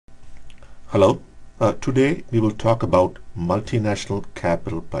Hello. Today we will talk about multinational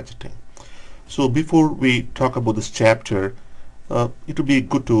capital budgeting. So before we talk about this chapter, it would be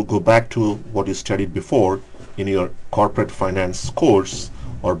good to go back to what you studied before in your corporate finance course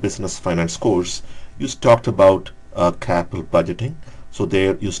or business finance course. You talked about capital budgeting. So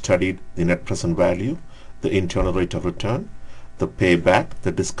there you studied the net present value, the internal rate of return, the payback,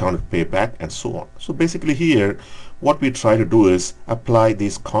 the discounted payback, and so on. So basically here, what we try to do is apply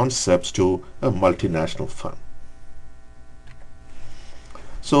these concepts to a multinational firm.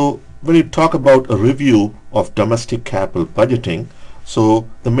 So when you talk about a review of domestic capital budgeting, so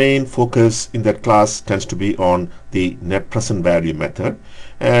the main focus in that class tends to be on the net present value method.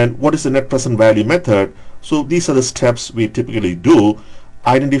 And what is the net present value method? So these are the steps we typically do.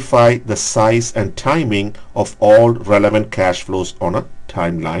 Identify the size and timing of all relevant cash flows on a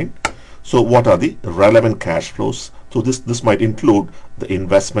timeline. So what are the relevant cash flows? So this might include the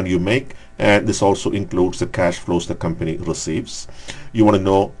investment you make, and this also includes the cash flows the company receives. You want to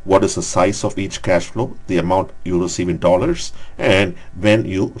know what is the size of each cash flow, the amount you receive in dollars, and when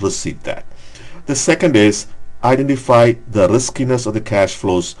you receive that. The second is identify the riskiness of the cash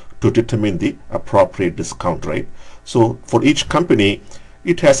flows to determine the appropriate discount rate. So for each company,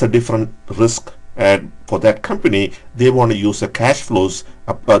 it has a different risk, and for that company they want to use a cash flows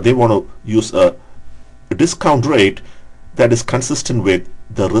they want to use a discount rate that is consistent with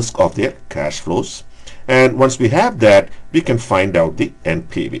the risk of their cash flows. And once we have that, we can find out the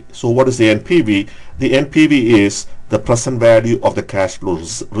NPV. So what is the NPV? The NPV is the present value of the cash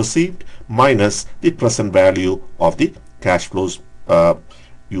flows received minus the present value of the cash flows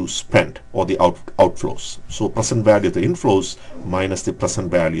you spent, or the outflows. So present value of the inflows minus the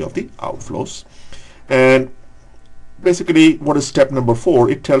present value of the outflows. And basically, what is step number 4?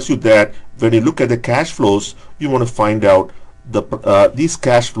 It tells you that when you look at the cash flows, you want to find out these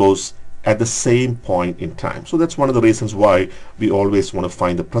cash flows at the same point in time. So that's one of the reasons why we always want to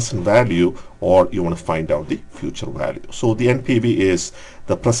find the present value, or you want to find out the future value. So the NPV is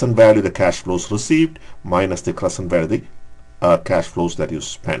the present value of the cash flows received minus the present value of the cash flows that you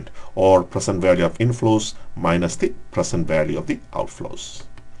spent, or present value of inflows minus the present value of the outflows.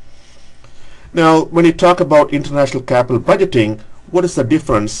 Now, when you talk about international capital budgeting, what is the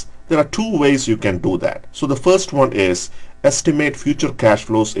difference? There are two ways you can do that. So the first one is estimate future cash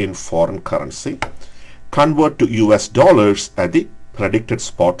flows in foreign currency, convert to US dollars at the predicted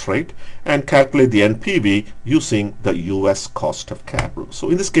spot rate, and calculate the NPV using the US cost of capital. So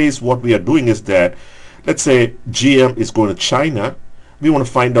in this case, what we are doing is that, let's say GM is going to China. We want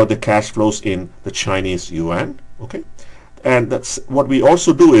to find out the cash flows in the Chinese yuan. Okay, and that's what we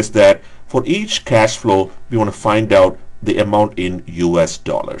also do is that for each cash flow, we want to find out the amount in US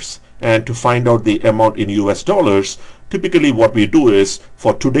dollars. And to find out the amount in US dollars, typically what we do is,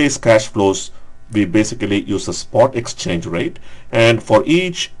 for today's cash flows, we basically use a spot exchange rate. And for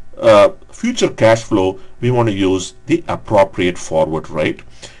each future cash flow, we want to use the appropriate forward rate.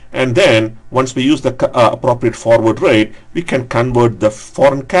 And then once we use the appropriate forward rate, we can convert the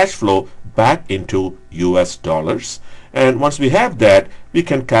foreign cash flow back into US dollars. And once we have that, we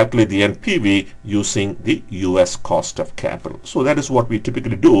can calculate the NPV using the US cost of capital. So that is what we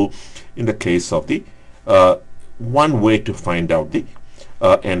typically do in the case of the one way to find out the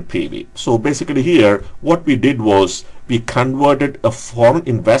NPV. So basically here, what we did was we converted a foreign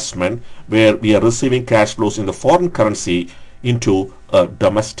investment where we are receiving cash flows in the foreign currency into a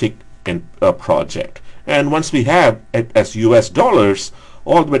domestic project. And once we have it as US dollars,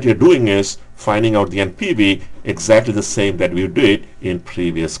 all that you're doing is finding out the NPV exactly the same that we did in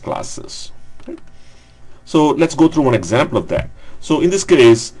previous classes. Okay. So let's go through one example of that. So in this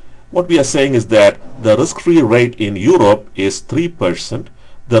case, what we are saying is that the risk-free rate in Europe is 3%.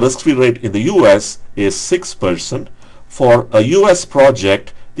 The risk-free rate in the US is 6%. For a US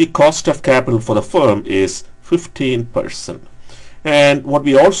project, the cost of capital for the firm is 15%. And what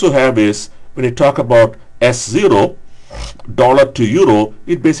we also have is, when you talk about S0, dollar to euro,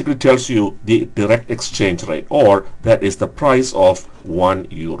 it basically tells you the direct exchange rate, or that is the price of 1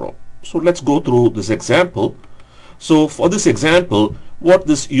 euro. So let's go through this example. So for this example, what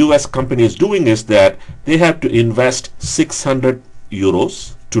this US company is doing is that they have to invest 600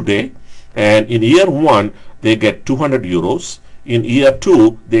 euros today, and in year 1 they get 200 euros. In year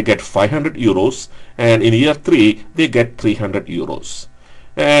 2 they get 500 euros, and in year 3 they get 300 euros.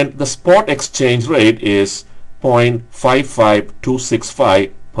 And the spot exchange rate is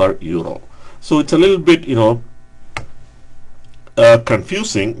 0.55265 per euro. So it's a little bit,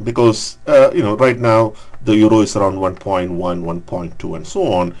 confusing, because right now the euro is around 1.1, 1.2, and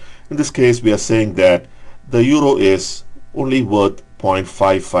so on. In this case, we are saying that the euro is only worth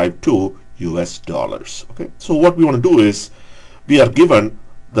 0.552 US dollars. Okay, so what we want to do is we are given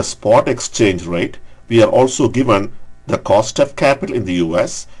the spot exchange rate, we are also given the cost of capital in the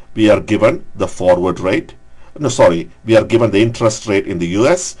US, we are given the forward rate, we are given the interest rate in the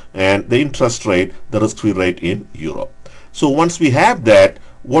US and the interest rate, the risk-free rate in Europe. So once we have that,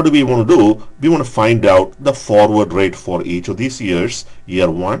 what do we want to do? We want to find out the forward rate for each of these years, year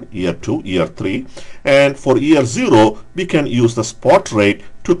 1, year 2, year 3, and for year 0 we can use the spot rate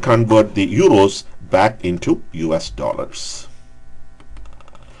to convert the euros back into US dollars.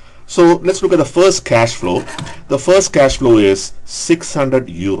 So let's look at the first cash flow. The first cash flow is 600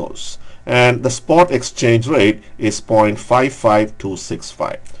 euros and the spot exchange rate is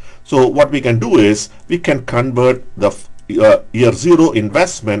 0.55265. So what we can do is we can convert the year 0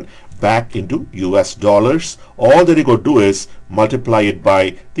 investment back into US dollars. All that you got to do is multiply it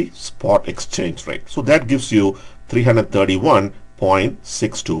by the spot exchange rate. So that gives you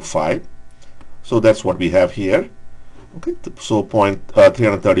 331.625. So that's what we have here. Okay, so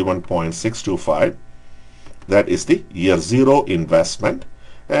 331.625. That is the year 0 investment.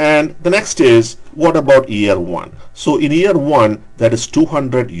 And the next is, what about year 1? So in year 1, that is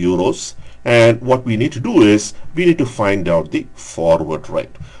 200 euros. And what we need to do is we need to find out the forward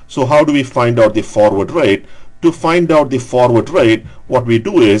rate. So how do we find out the forward rate? To find out the forward rate, what we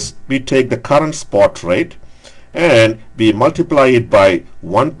do is we take the current spot rate and we multiply it by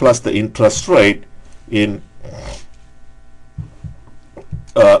 1 plus the interest rate in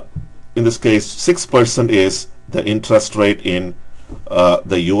this case 6% is the interest rate in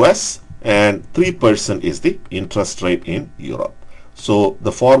the US and 3% is the interest rate in Europe. So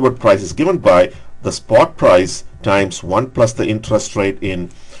the forward price is given by the spot price times 1 plus the interest rate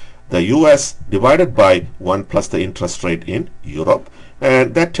in the US divided by 1 plus the interest rate in Europe,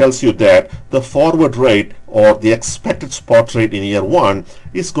 and that tells you that the forward rate or the expected spot rate in year 1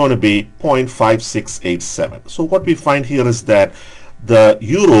 is going to be 0.5687. So what we find here is that the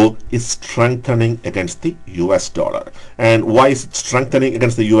euro is strengthening against the US dollar. And why is it strengthening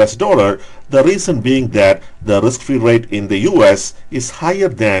against the US dollar? The reason being that the risk-free rate in the US is higher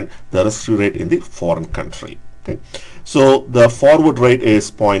than the risk-free rate in the foreign country. Okay. So the forward rate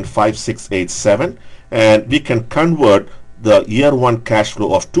is 0.5687 and we can convert the year 1 cash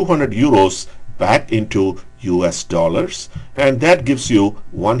flow of 200 euros back into US dollars, and that gives you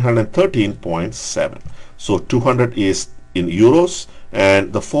 113.7. So 200 is in euros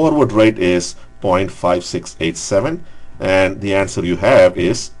and the forward rate is 0.5687 and the answer you have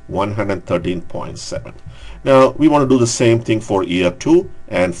is 113.7. Now we want to do the same thing for year 2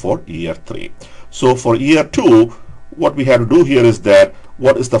 and for year 3. So for year 2, what we have to do here is that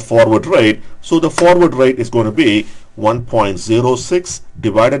what is the forward rate? So the forward rate is going to be 1.06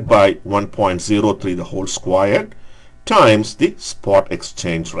 divided by 1.03 the whole squared times the spot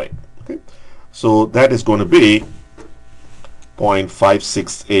exchange rate. Okay. So that is going to be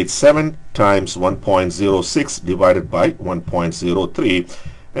 0.5687 times 1.06 divided by 1.03,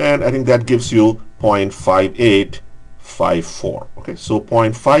 and I think that gives you 0.5854. Okay, so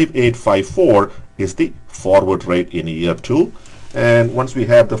 0.5854 is the forward rate in year 2, and once we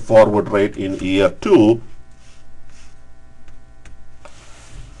have the forward rate in year 2,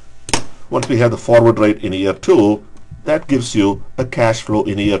 that gives you a cash flow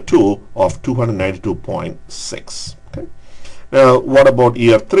in year 2 of 292.6. Okay. Now what about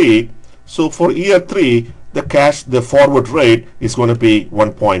year 3? So for year 3, the forward rate is going to be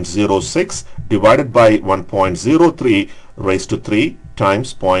 1.06 divided by 1.03 raised to 3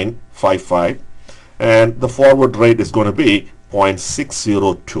 times 0.55, and the forward rate is going to be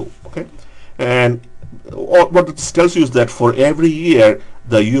 0.602. Okay, and what it tells you is that for every year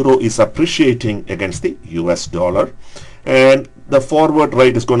the euro is appreciating against the US dollar, and the forward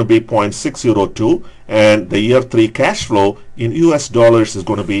rate is going to be 0.602, and the year 3 cash flow in US dollars is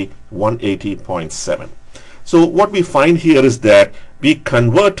going to be 180.7. So what we find here is that we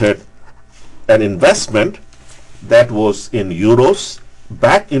converted an investment that was in euros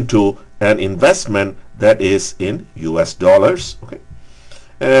back into an investment that is in US dollars. Okay,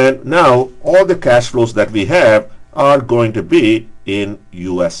 and now all the cash flows that we have are going to be in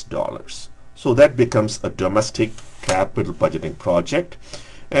US dollars. So that becomes a domestic capital budgeting project,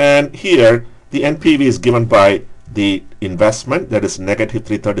 and here the NPV is given by the investment, that is negative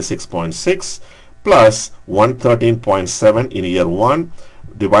 336.6 plus 113.7 in year 1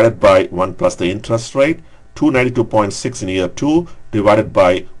 divided by 1 plus the interest rate, 292.6 in year 2 divided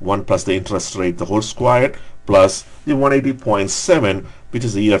by 1 plus the interest rate the whole squared plus the 180.7, which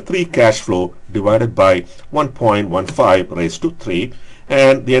is the year 3 cash flow, divided by 1.15 raised to 3,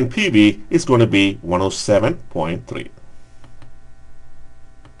 and the NPV is going to be 107.3.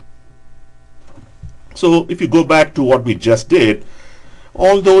 So if you go back to what we just did,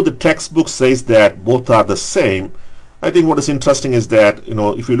 although the textbook says that both are the same, I think what is interesting is that,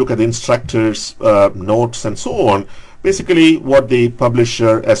 if you look at the instructor's notes and so on, basically what the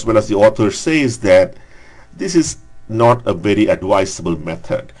publisher as well as the author says that this is not a very advisable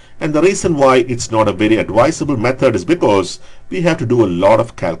method. And the reason why it's not a very advisable method is because we have to do a lot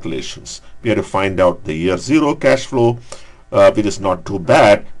of calculations. We have to find out the year zero cash flow, which is not too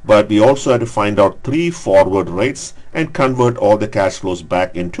bad, but we also have to find out 3 forward rates and convert all the cash flows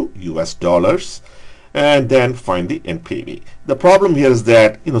back into US dollars and then find the NPV. The problem here is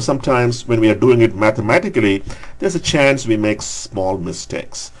that, sometimes when we are doing it mathematically, there's a chance we make small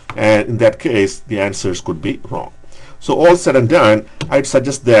mistakes. And in that case, the answers could be wrong. So all said and done, I'd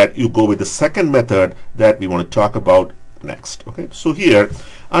suggest that you go with the second method that we want to talk about next. Okay, so here,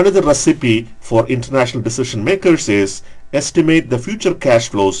 another recipe for international decision makers is estimate the future cash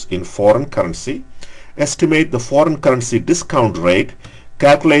flows in foreign currency, estimate the foreign currency discount rate,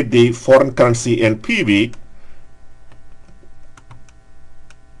 calculate the foreign currency NPV,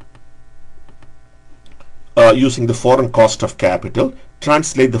 using the foreign cost of capital,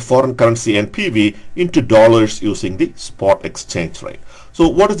 translate the foreign currency NPV into dollars using the spot exchange rate. So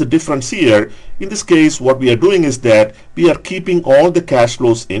what is the difference here? In this case, what we are doing is that we are keeping all the cash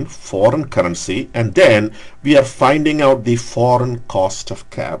flows in foreign currency, and then we are finding out the foreign cost of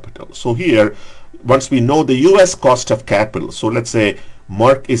capital. So here, once we know the US cost of capital, so let's say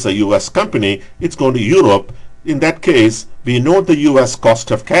Merck is a US company, it's going to Europe. In that case, we know the US cost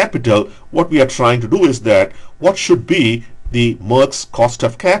of capital. What we are trying to do is that what should be the Merck's cost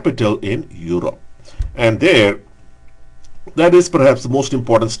of capital in Europe. And there, that is perhaps the most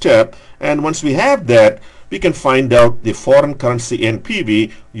important step. And once we have that, we can find out the foreign currency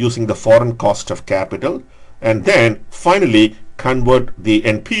NPV using the foreign cost of capital. And then finally convert the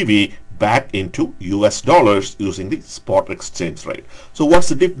NPV back into US dollars using the spot exchange rate. So what's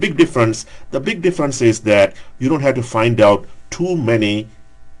the big difference? The big difference is that you don't have to find out too many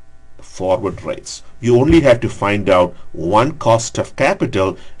forward rates. You only have to find out one cost of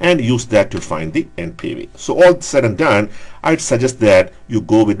capital and use that to find the NPV. So all said and done, I'd suggest that you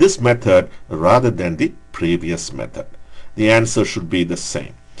go with this method rather than the previous method. The answer should be the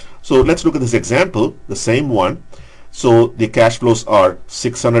same. So let's look at this example, the same one. So the cash flows are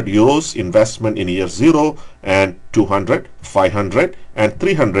 600 euros investment in year 0 and 200, 500 and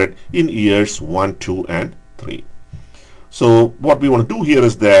 300 in years 1, 2 and 3. So what we want to do here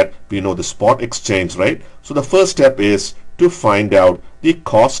is that we know the spot exchange rate. So the first step is to find out the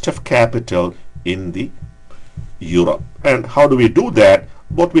cost of capital in the Europe. And how do we do that?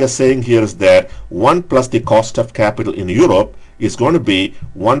 What we are saying here is that 1 plus the cost of capital in Europe is going to be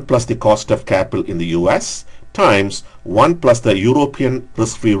 1 plus the cost of capital in the US times 1 plus the European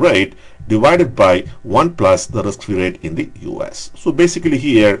risk-free rate divided by 1 plus the risk-free rate in the US. So basically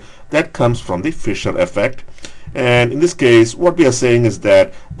here, that comes from the Fisher effect. And in this case, what we are saying is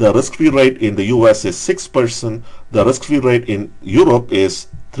that the risk-free rate in the US is 6%, the risk-free rate in Europe is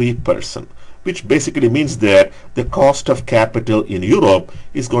 3%, which basically means that the cost of capital in Europe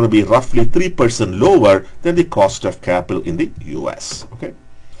is going to be roughly 3% lower than the cost of capital in the US. Okay,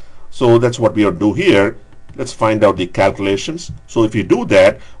 so that's what we are do here. Let's find out the calculations. So if you do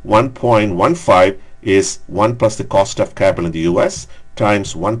that, 1.15 is 1 plus the cost of capital in the US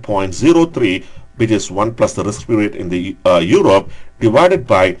times 1.03, which is 1 plus the risk-free rate in the Europe, divided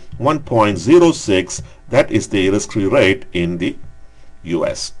by 1.06, that is the risk-free rate in the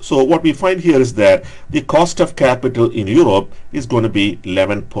US. So what we find here is that the cost of capital in Europe is going to be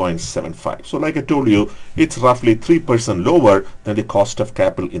 11.75. So like I told you, it's roughly 3% lower than the cost of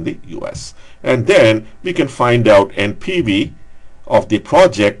capital in the US. And then we can find out NPV of the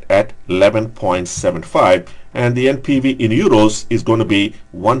project at 11.75, and the NPV in euros is going to be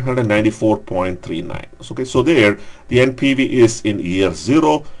 194.39. Okay, so there the NPV is in year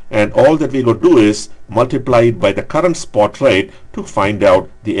 0, and all that we go do is multiply it by the current spot rate to find out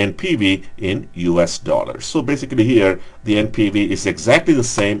the NPV in US dollars. So basically here the NPV is exactly the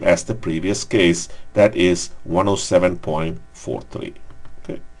same as the previous case, that is 107.43.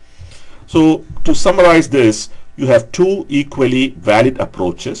 Okay, so to summarize this, you have two equally valid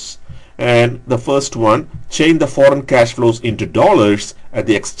approaches. And the first one, change the foreign cash flows into dollars at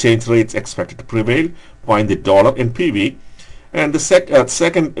the exchange rates expected to prevail, find the dollar NPV. And the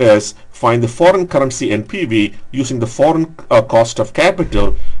second is find the foreign currency NPV using the foreign cost of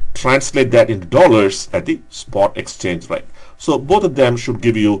capital, translate that into dollars at the spot exchange rate. So both of them should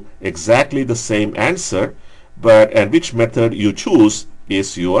give you exactly the same answer, and which method you choose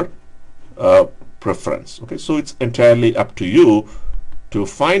is your preference. Okay, so it's entirely up to you to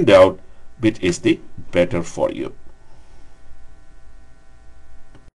find out which is the better for you.